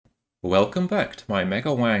Welcome back to my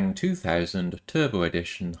MegaWang 2000 Turbo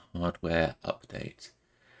Edition hardware update.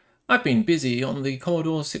 I've been busy on the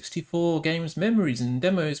Commodore 64 Games Memories and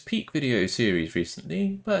Demos Peak video series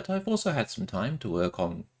recently, but I've also had some time to work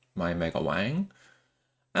on my MegaWang,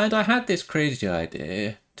 and I had this crazy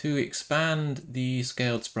idea to expand the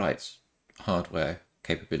scaled sprites hardware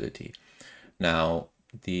capability. Now,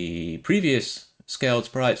 the previous scaled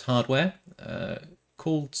sprites hardware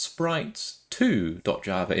called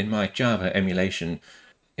sprites2.java in my Java emulation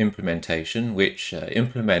implementation, which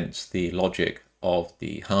implements the logic of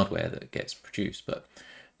the hardware that gets produced. But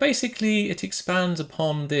basically, it expands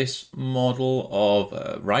upon this model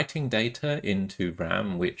of writing data into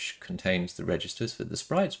RAM, which contains the registers for the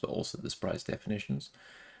sprites, but also the sprites definitions.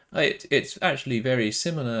 It's actually very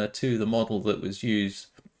similar to the model that was used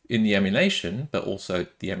in the emulation, but also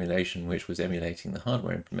the emulation which was emulating the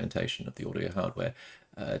hardware implementation of the audio hardware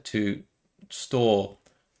to store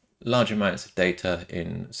large amounts of data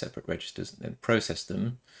in separate registers and then process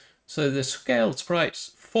them. So the scaled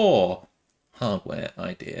sprites for hardware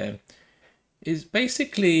idea is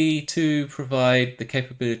basically to provide the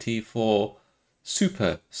capability for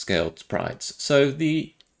super scaled sprites. So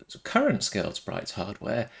the current scaled sprites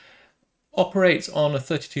hardware operates on a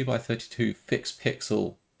 32 by 32 fixed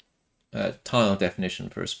pixel tile definition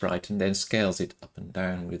for a sprite and then scales it up and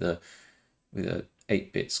down with a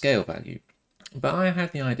 8-bit scale value. But I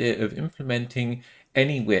had the idea of implementing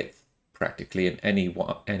any width practically and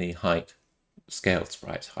any height scaled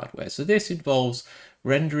sprites hardware. So this involves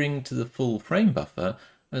rendering to the full frame buffer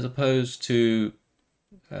as opposed to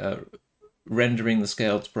rendering the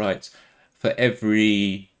scaled sprites for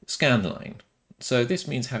every scanline. So this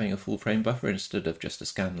means having a full frame buffer instead of just a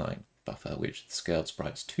scanline buffer, which the scaled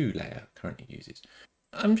sprites 2 layer currently uses.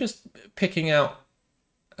 I'm just picking out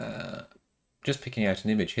an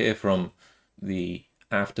image here from the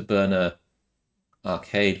Afterburner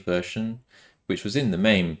arcade version, which was in the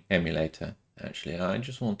MAME emulator actually. I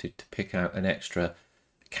just wanted to pick out an extra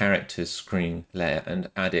characters screen layer and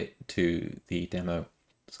add it to the demo.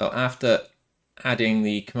 So after adding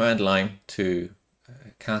the command line to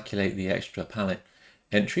calculate the extra palette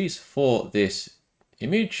entries for this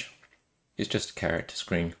image, it's just a character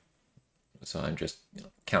screen. So I'm just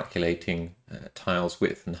calculating tiles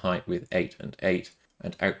width and height with 8 and 8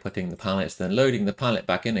 and outputting the palettes, then loading the palette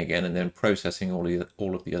back in again and then processing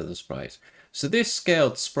all of the other sprites. So this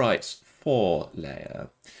scaled sprites 4 layer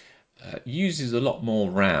uses a lot more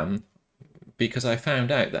RAM because I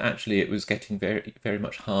found out that actually it was getting very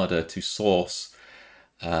much harder to source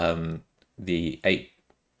the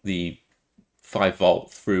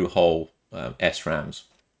 5-volt through hole SRAMs.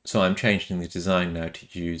 So I'm changing the design now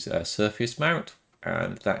to use a surface mount,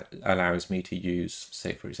 and that allows me to use,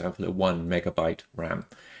 say for example, a 1 megabyte RAM.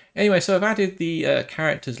 Anyway, so I've added the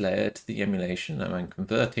characters layer to the emulation, and I'm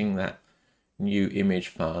converting that new image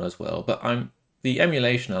file as well. But the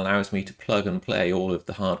emulation allows me to plug and play all of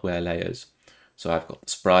the hardware layers. So I've got the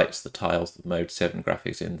sprites, the tiles, the Mode 7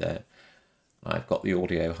 graphics in there. I've got the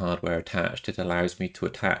audio hardware attached. It allows me to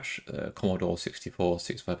attach Commodore 64,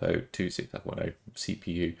 650, 26510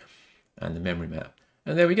 CPU and the memory map.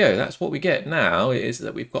 And there we go. That's what we get now, is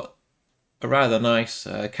that we've got a rather nice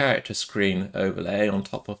character screen overlay on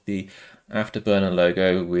top of the Afterburner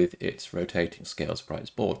logo with its rotating scale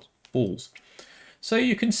sprites balls. So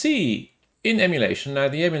you can see in emulation, now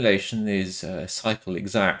the emulation is cycle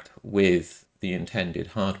exact with the intended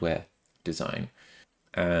hardware design.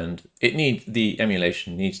 And the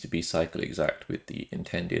emulation needs to be cycle exact with the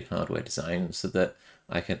intended hardware design so that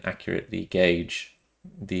I can accurately gauge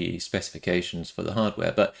the specifications for the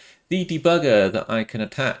hardware. But the debugger that I can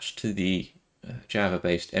attach to the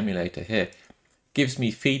Java-based emulator here gives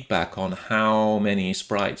me feedback on how many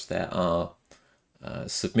sprites there are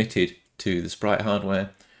submitted to the sprite hardware,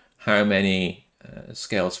 how many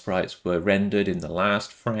scale sprites were rendered in the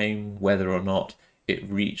last frame, whether or not it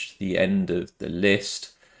reached the end of the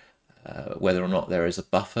list, whether or not there is a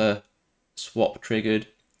buffer swap triggered.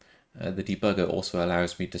 The debugger also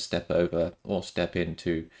allows me to step over or step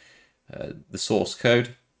into the source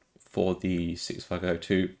code for the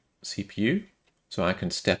 6502 CPU. So I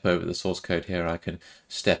can step over the source code here. I can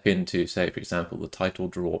step into, say, for example, the title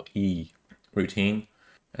draw E routine.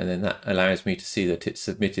 And then that allows me to see that it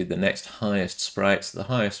submitted the next highest sprite. So the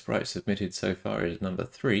highest sprite submitted so far is number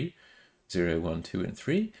 3. 0, 1, 2, and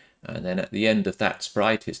 3, and then at the end of that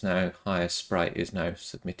sprite, highest sprite is now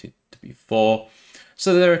submitted to be 4.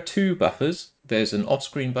 So there are 2 buffers. There's an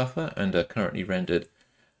off-screen buffer and a currently rendered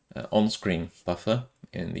on-screen buffer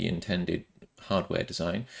in the intended hardware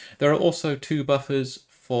design. There are also 2 buffers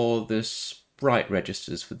for the sprite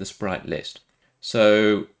registers for the sprite list.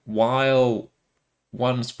 So while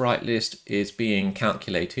one sprite list is being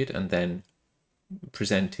calculated and then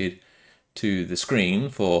presented to the screen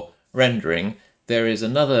for rendering, there is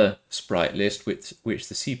another sprite list which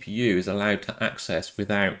the CPU is allowed to access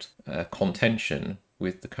without contention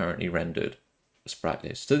with the currently rendered sprite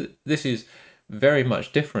list. So this is very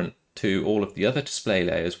much different to all of the other display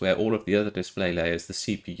layers, where all of the other display layers the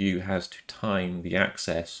CPU has to time the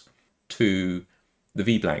access to the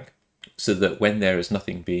VBlank, so that when there is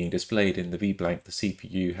nothing being displayed in the VBlank, the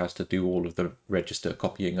CPU has to do all of the register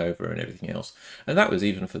copying over and everything else. And that was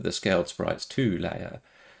even for the Scaled Sprites 2 layer.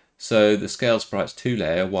 So the Scaled Sprites 2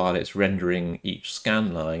 layer, while it's rendering each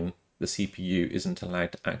scan line, the CPU isn't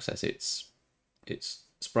allowed to access its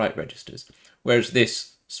sprite registers. Whereas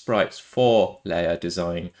this Sprites 4 layer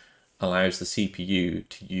design allows the CPU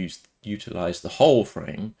to utilize the whole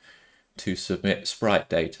frame to submit sprite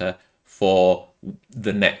data for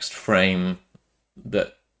the next frame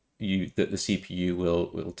that the CPU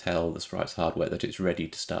will tell the sprite's hardware that it's ready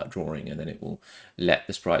to start drawing, and then it will let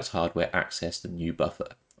the sprite's hardware access the new buffer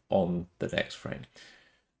on the next frame.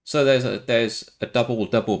 So there's a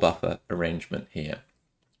double buffer arrangement here.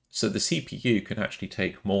 So the CPU can actually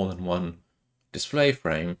take more than one display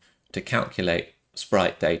frame to calculate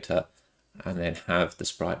sprite data and then have the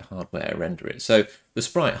sprite hardware render it. So the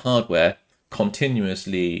sprite hardware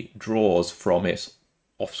continuously draws from its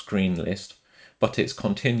off-screen list, but it's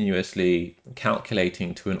continuously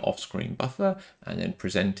calculating to an off-screen buffer and then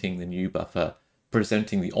presenting the new buffer,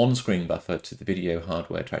 presenting the on-screen buffer to the video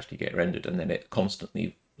hardware to actually get rendered, and then it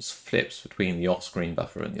constantly flips between the off-screen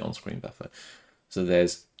buffer and the on-screen buffer. So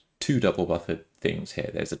there's two double buffered things here.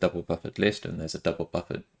 There's a double buffered list and there's a double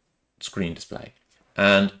buffered screen display.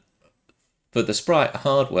 And for the sprite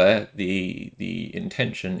hardware, the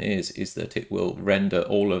intention is that it will render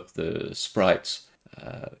all of the sprites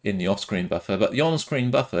in the off-screen buffer, but the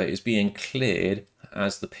on-screen buffer is being cleared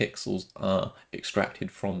as the pixels are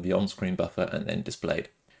extracted from the on-screen buffer and then displayed.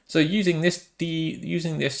 So using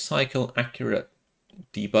this cycle accurate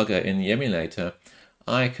debugger in the emulator,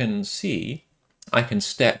 I can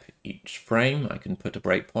step each frame. I can put a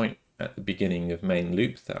breakpoint at the beginning of main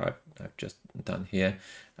loop that I've just done here,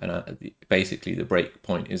 and basically the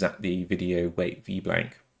breakpoint is at the video wait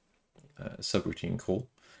VBlank subroutine call,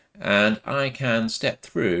 and I can step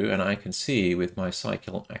through and I can see with my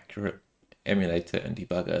cycle accurate emulator and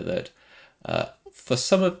debugger that for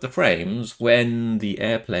some of the frames, when the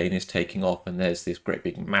airplane is taking off and there's this great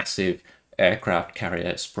big massive aircraft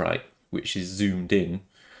carrier sprite which is zoomed in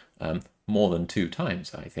more than 2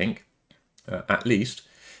 times, I think, at least,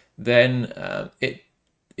 then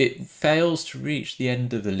it fails to reach the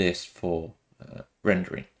end of the list for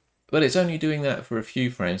rendering. But it's only doing that for a few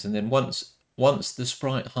frames, and then once the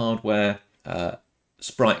sprite hardware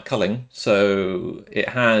sprite culling, so it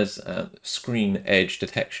has screen edge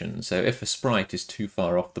detection. So if a sprite is too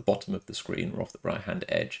far off the bottom of the screen or off the right-hand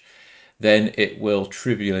edge, then it will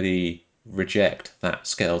trivially reject that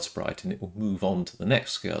scaled sprite and it will move on to the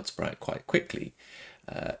next scaled sprite quite quickly.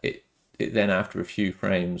 It then, after a few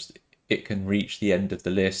frames, it can reach the end of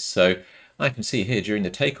the list. So I can see here during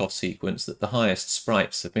the takeoff sequence that the highest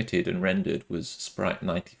sprite submitted and rendered was sprite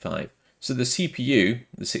 95. So the CPU,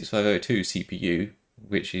 the 6502 CPU,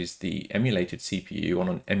 which is the emulated CPU on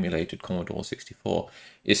an emulated Commodore 64,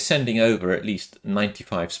 is sending over at least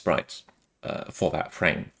 95 sprites for that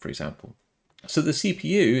frame, for example. So the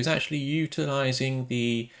CPU is actually utilizing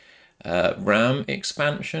the RAM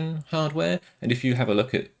expansion hardware. And if you have a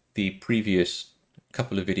look at the previous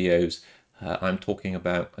couple of videos, I'm talking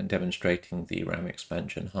about and demonstrating the RAM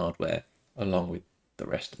expansion hardware along with the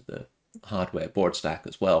rest of the hardware board stack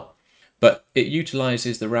as well. But it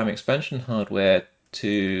utilizes the RAM expansion hardware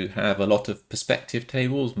to have a lot of perspective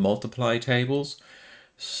tables, multiply tables.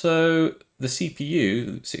 So the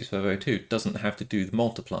CPU, 6502, doesn't have to do the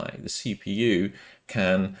multiply. The CPU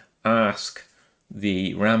can ask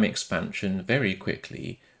the RAM expansion very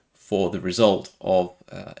quickly for the result of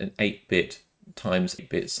an 8-bit times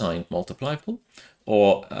 8-bit signed multipliable,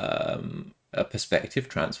 or a perspective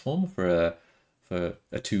transform for a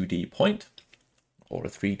 2D point or a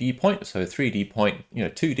 3D point. So a 3D point,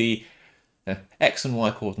 2D X and Y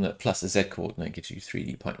coordinate plus a Z coordinate gives you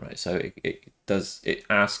 3D point, right? So it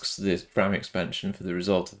asks the RAM expansion for the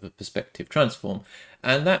result of a perspective transform,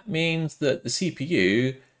 and that means that the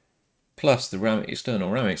CPU plus the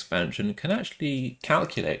external RAM expansion can actually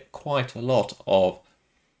calculate quite a lot of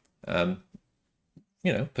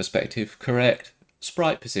perspective correct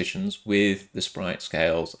sprite positions with the sprite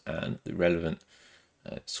scales and the relevant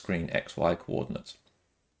screen XY coordinates.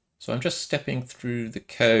 So I'm just stepping through the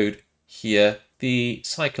code here. the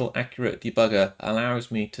cycle accurate debugger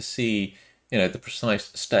allows me to see, the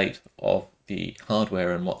precise state of the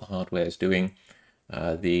hardware and what the hardware is doing.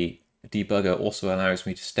 The debugger also allows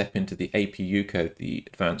me to step into the APU code, the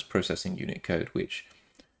Advanced Processing Unit code, which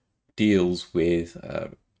deals with,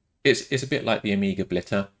 it's a bit like the Amiga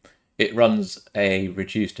Blitter. It runs a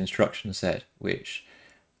reduced instruction set, which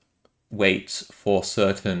waits for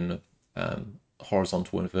certain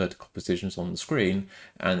horizontal and vertical positions on the screen,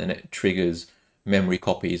 and then it triggers memory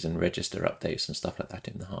copies and register updates and stuff like that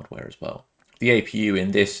in the hardware as well. The APU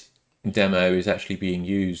in this demo is actually being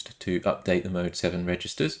used to update the mode 7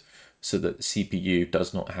 registers so that the CPU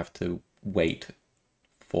does not have to wait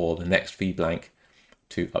for the next VBlank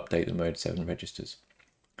to update the mode 7 registers.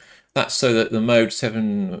 That's so that the mode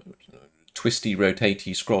 7 twisty,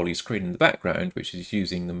 rotatey, scrolly screen in the background, which is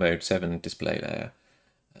using the mode 7 display layer,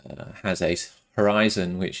 has a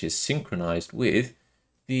horizon which is synchronized with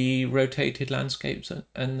the rotated landscapes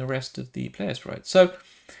and the rest of the player sprites. So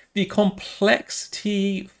the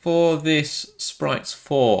complexity for this sprites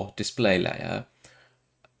 4 display layer,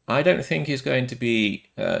 I don't think is going to be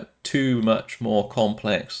too much more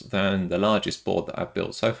complex than the largest board that I've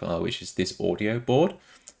built so far, which is this audio board.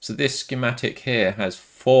 So this schematic here has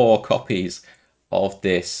 4 copies of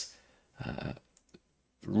this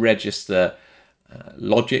register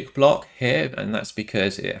logic block here, and that's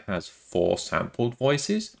because it has 4 sampled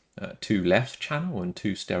voices, 2 left channel and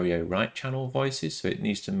 2 stereo right channel voices, so it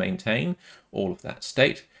needs to maintain all of that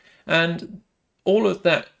state. And all of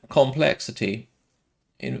that complexity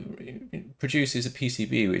produces a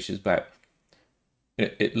PCB which is about,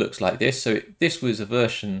 it looks like this. So this was a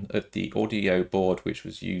version of the audio board which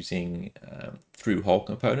was using through-hole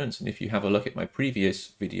components, and if you have a look at my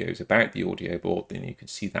previous videos about the audio board, then you can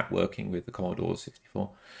see that working with the Commodore 64.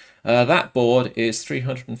 That board is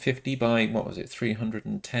 350 by, what was it,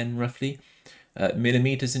 310 roughly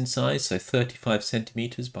millimeters in size, so 35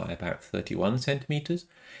 centimeters by about 31 centimeters.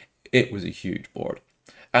 It was a huge board,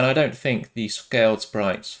 and I don't think the Scaled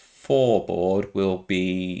Sprites 4 board will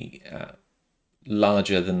be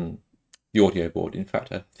larger than the audio board. In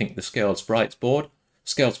fact, I think the Scaled Sprites 4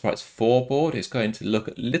 board is going to look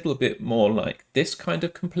a little bit more like this kind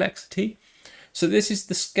of complexity. So this is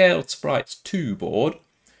the Scaled Sprites 2 board.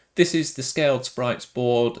 This is the Scaled Sprites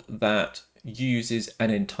board that uses an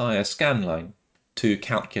entire scanline to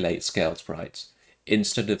calculate scaled sprites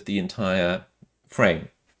instead of the entire frame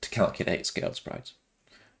to calculate scaled sprites.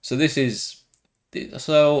 So this is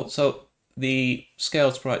so the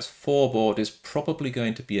Scaled Sprites 4 board is probably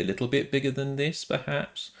going to be a little bit bigger than this,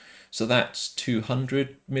 perhaps. So that's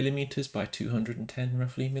 200 millimeters by 210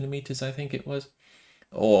 roughly millimeters, I think it was,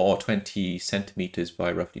 or 20 centimeters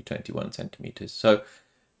by roughly 21 centimeters. So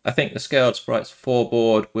I think the Scaled Sprites 4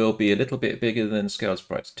 board will be a little bit bigger than Scaled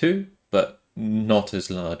Sprites 2, but not as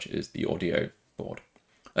large as the audio board.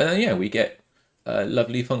 And then, yeah, we get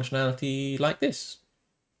lovely functionality like this,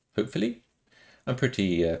 hopefully. I'm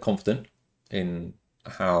pretty confident in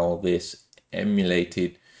how this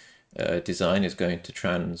emulated design is going to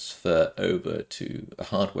transfer over to a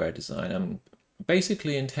hardware design. I'm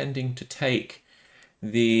basically intending to take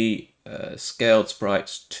the Scaled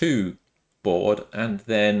Sprites 2 board and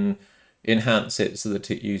then enhance it so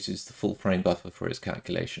that it uses the full frame buffer for its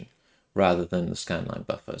calculation rather than the scanline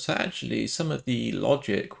buffer. So actually some of the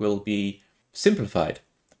logic will be simplified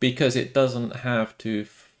because it doesn't have to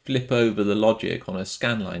flip over the logic on a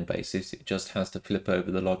scanline basis. It just has to flip over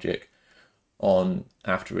the logic on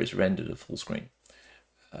after it's rendered a full screen.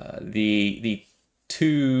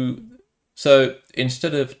 So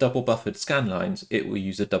instead of double buffered scanlines, it will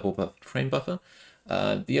use a double buffered frame buffer.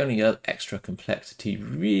 The only other extra complexity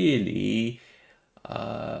really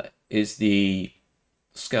is the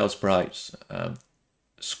Scaled Sprites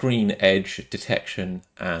screen edge detection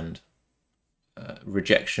and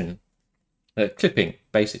rejection. Clipping,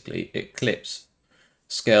 basically, it clips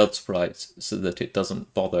Scaled Sprites so that it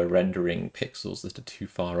doesn't bother rendering pixels that are too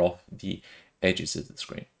far off the edges of the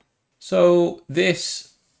screen. So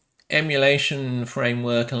this emulation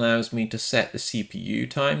framework allows me to set the CPU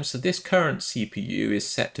time. So this current CPU is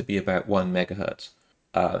set to be about 1 megahertz.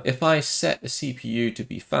 If I set the CPU to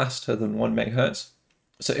be faster than 1 megahertz,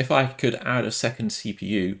 so if I could add a second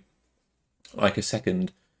CPU, like a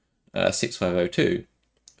second 6502,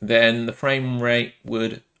 then the frame rate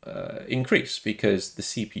would increase because the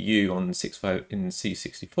CPU on in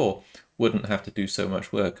C64 wouldn't have to do so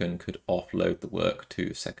much work and could offload the work to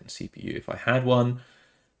a second CPU. If I had one,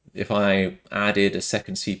 if I added a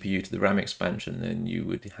second CPU to the RAM expansion, then you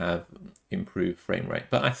would have improved frame rate.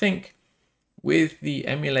 But I think with the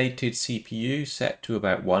emulated CPU set to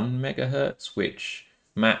about 1 megahertz, which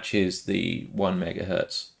matches the 1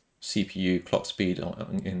 megahertz CPU clock speed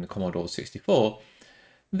in the Commodore 64,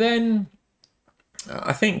 then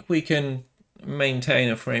I think we can maintain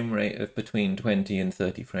a frame rate of between 20 and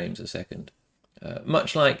 30 frames a second.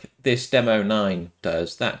 Much like this Demo 9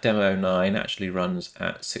 does, that Demo 9 actually runs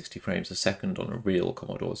at 60 frames a second on a real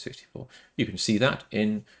Commodore 64. You can see that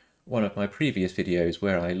in one of my previous videos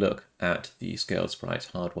where I look at the scaled sprites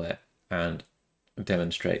hardware and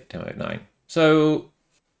demonstrate Demo 9. So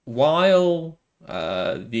while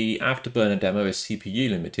the Afterburner demo is CPU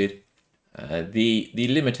limited, the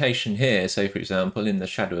limitation here, say for example in the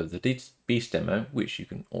Shadow of the Beast demo, which you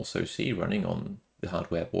can also see running on the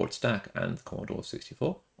hardware board stack and the Commodore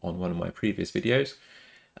 64 on one of my previous videos,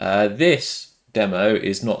 this demo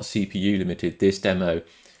is not CPU limited. This demo,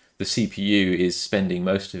 the CPU is spending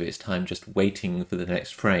most of its time just waiting for the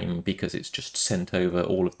next frame because it's just sent over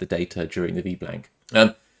all of the data during the VBlank.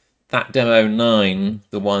 That Demo 9,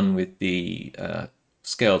 the one with the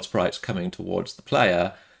scaled sprites coming towards the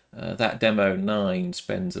player, that Demo 9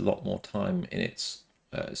 spends a lot more time in its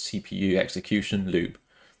CPU execution loop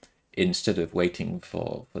instead of waiting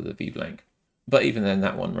for the VBlank. But even then,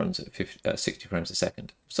 that one runs at 60 frames a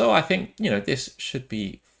second. So I think, this should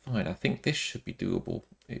be fine. I think this should be doable.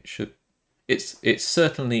 It's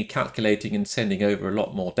certainly calculating and sending over a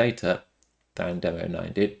lot more data than Demo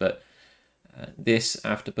 9 did, but this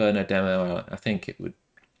Afterburner demo, I think it would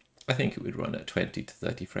run at 20 to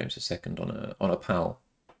 30 frames a second on a PAL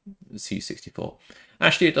C64.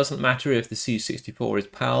 Actually, it doesn't matter if the C64 is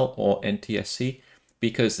PAL or NTSC,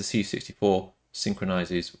 because the C64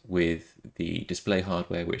 synchronizes with the display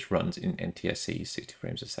hardware, which runs in NTSC 60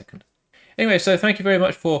 frames a second. Anyway, so thank you very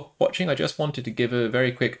much for watching. I just wanted to give a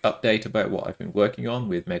very quick update about what I've been working on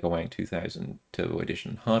with MegaWang 2000 Turbo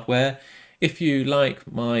Edition hardware. If you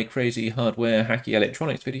like my crazy hardware hacky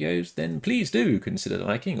electronics videos, then please do consider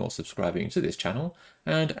liking or subscribing to this channel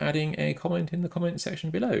and adding a comment in the comment section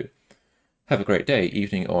below. Have a great day,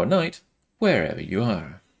 evening or night, wherever you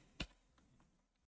are.